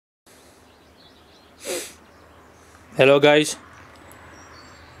Hello guys,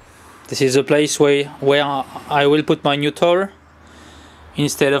 this is the place where I will put my new tower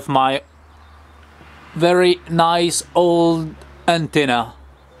instead of my very nice old antenna.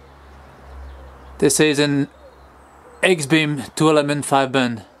 This is an X-beam 2-element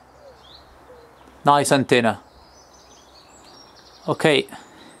 5-band. Nice antenna. Okay.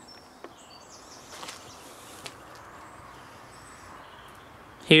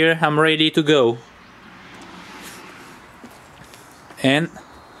 Here I'm ready to go. And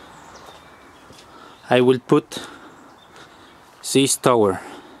I will put this tower.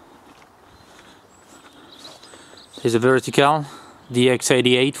 There's a vertical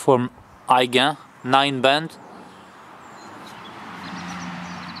DX88 from Aigen 9-band.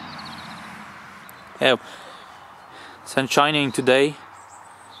 Oh, sun shining today.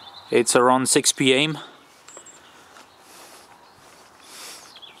 It's around 6 p.m.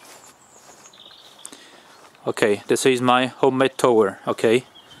 Okay, this is my homemade tower. Okay,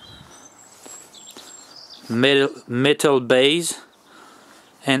 metal base,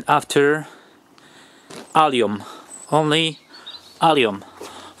 and after allium, only allium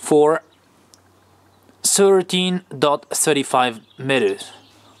for 13.35 meters.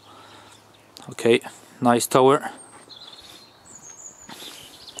 Okay, nice tower.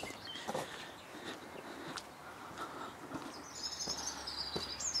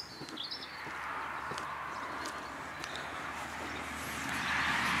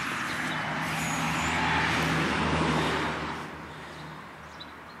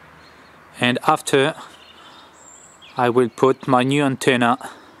 And after I will put my new antenna,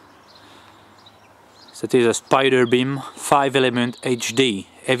 that is a spiderbeam 5-element HD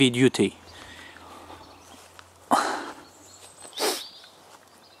heavy duty.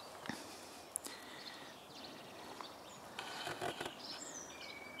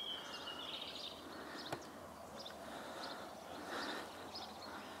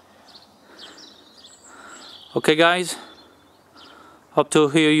 Okay guys, hope to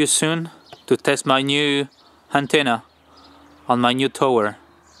hear you soon to test my new antenna on my new tower.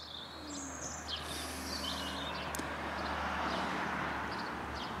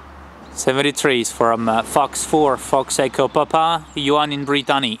 '73 is from Fox 4, Fox Echo Papa, Yuan in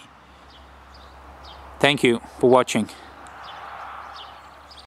Brittany. Thank you for watching.